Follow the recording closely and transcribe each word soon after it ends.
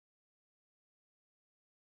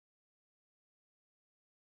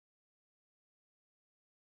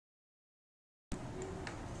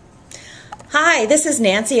Hi, this is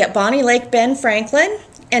Nancy at Bonney Lake Ben Franklin,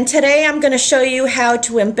 and today I'm going to show you how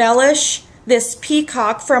to embellish this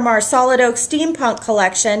peacock from our Solid Oak Steampunk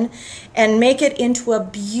collection and make it into a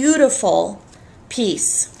beautiful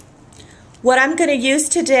piece. What I'm going to use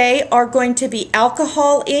today are going to be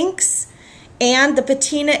alcohol inks and the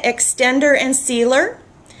patina extender and sealer,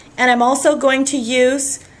 and I'm also going to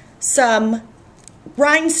use some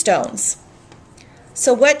rhinestones.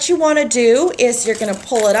 So what you want to do is you're going to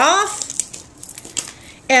pull it off.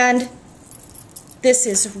 And this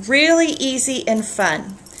is really easy and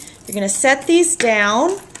fun. You're going to set these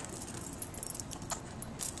down.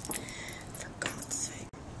 For God's sake.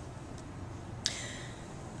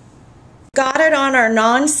 Got it on our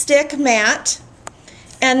non-stick mat.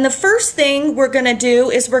 And the first thing we're going to do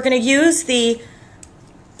is we're going to use the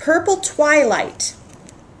Purple Twilight.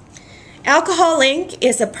 Alcohol ink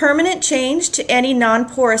is a permanent change to any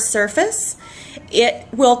non-porous surface. It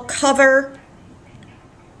will cover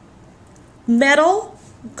metal,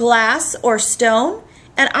 glass, or stone,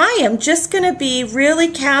 and I am just going to be really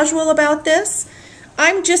casual about this.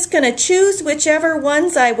 I'm just going to choose whichever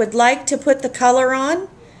ones I would like to put the color on,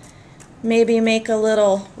 maybe make a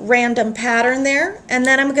little random pattern there, and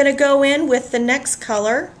then I'm going to go in with the next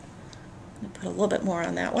color. I'm going to put a little bit more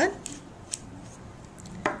on that one.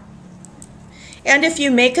 And if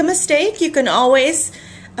you make a mistake, you can always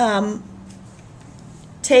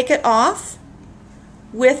take it off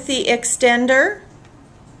with the extender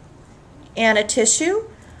and a tissue.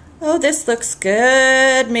 Oh, this looks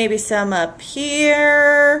good. Maybe some up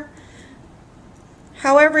here.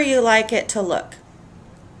 However you like it to look.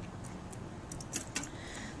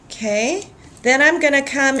 Okay, then I'm going to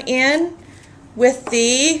come in with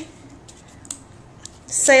the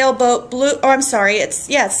sailboat blue. Oh, I'm sorry, it's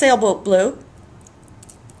sailboat blue.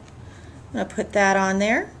 I'm going to put that on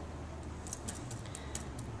there.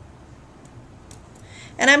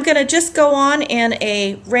 And I'm going to just go on in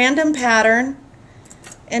a random pattern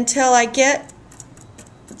until I get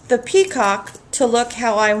the peacock to look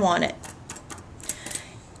how I want it.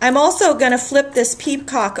 I'm also going to flip this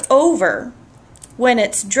peacock over when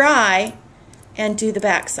it's dry and do the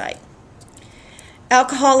back side.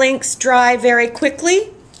 Alcohol inks dry very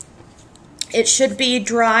quickly. It should be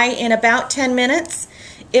dry in about 10 minutes.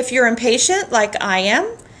 If you're impatient like I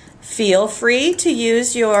am, feel free to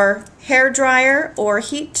use your hair dryer or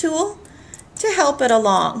heat tool to help it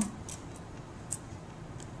along.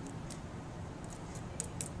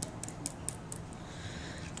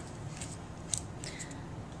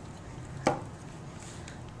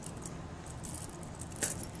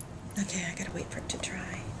 Okay, I gotta wait for it to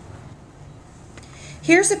dry.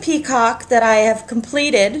 Here's a peacock that I have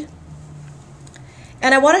completed,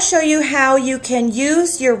 and I want to show you how you can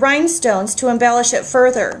use your rhinestones to embellish it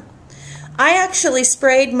further. I actually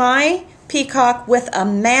sprayed my peacock with a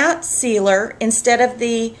matte sealer instead of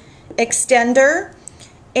the extender,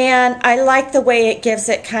 and I like the way it gives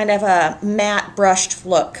it kind of a matte brushed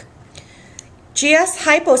look. GS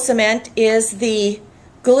Hypo Cement is the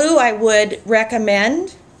glue I would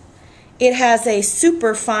recommend. It has a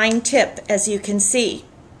super fine tip, as you can see.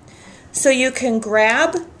 So you can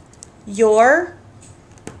grab your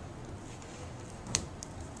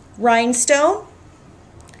rhinestone,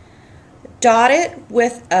 dot it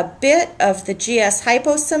with a bit of the GS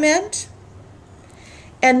Hypo Cement,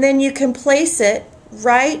 and then you can place it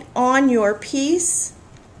right on your piece.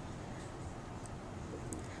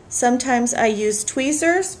 Sometimes I use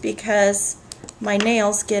tweezers because my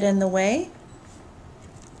nails get in the way.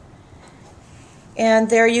 And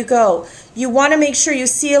there you go. You want to make sure you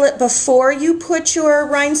seal it before you put your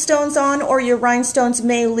rhinestones on, or your rhinestones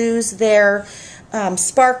may lose their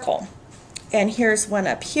sparkle. And here's one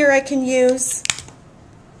up here I can use,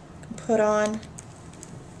 put on.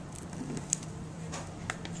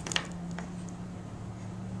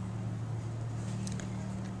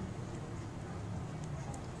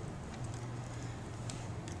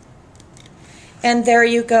 And there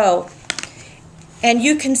you go. And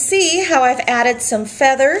you can see how I've added some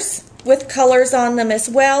feathers with colors on them as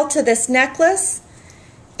well to this necklace.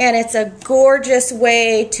 And it's a gorgeous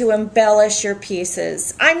way to embellish your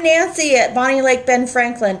pieces. I'm Nancy at Bonney Lake Ben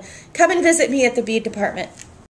Franklin. Come and visit me at the bead department.